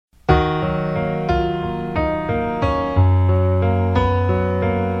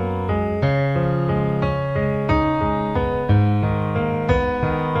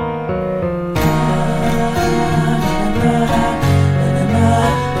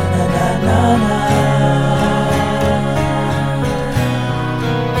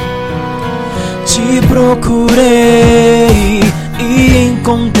procurei e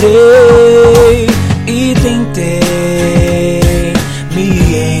encontrei e tentei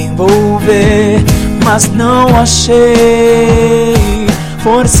me envolver, mas não achei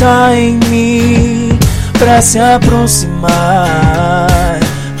força em mim pra se aproximar,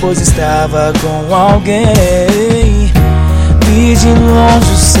 pois estava com alguém. Vi de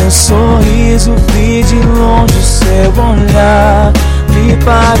longe o seu sorriso, vi de longe o seu olhar, me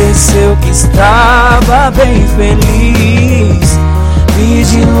pareceu que estava bem feliz. Vi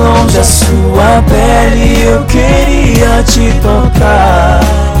de longe a sua pele, eu queria te tocar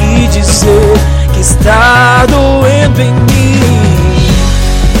e dizer que está doendo em mim.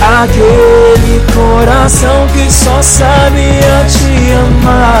 Aquele coração que só sabia te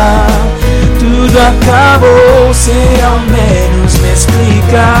amar, tudo acabou sem ao menos me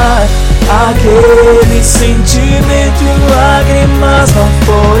explicar. Aquele sentimento e lágrimas não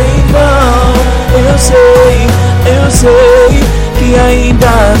foram em vão. Eu sei que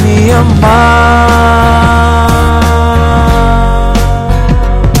ainda me amar.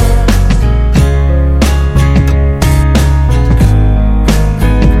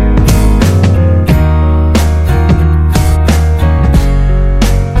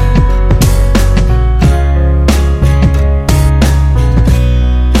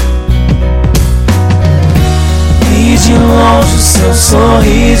 Vi de longe o seu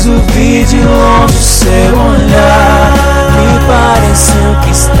sorriso, vi de longe o seu olhar, me pareceu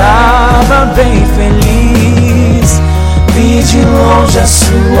que estava bem feliz. Vi de longe a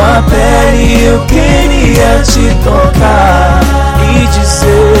sua pele, eu queria te tocar e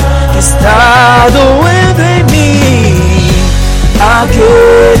dizer que está doendo em mim.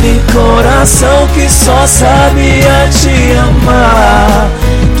 Aquele coração que só sabia te amar,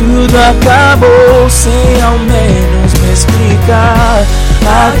 tudo acabou sem ao menos me explicar.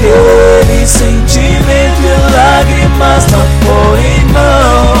 Aquele sentimento e lágrimas não foram em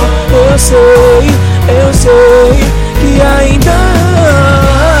vão. Eu sei que ainda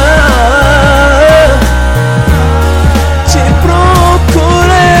te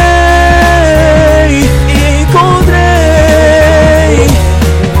procurei e encontrei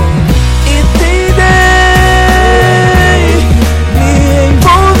e tentei me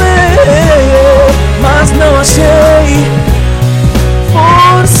envolver, mas não achei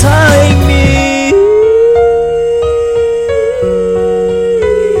força em mim.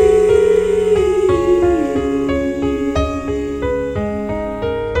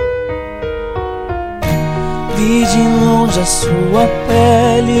 Vi de longe a sua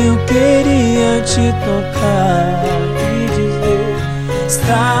pele, eu queria te tocar e dizer: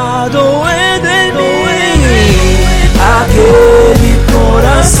 está doendo em mim. Aquele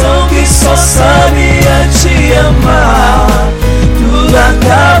coração que só sabia te amar, tudo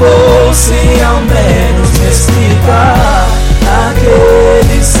acabou sem ao menos me explicar.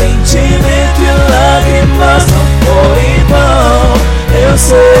 Aquele sentimento e lágrimas não foram em vão. Eu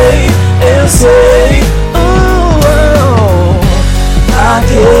sei,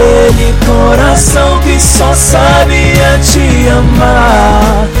 aquele coração que só sabia te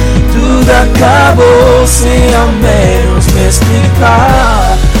amar, tudo acabou sem ao menos me explicar.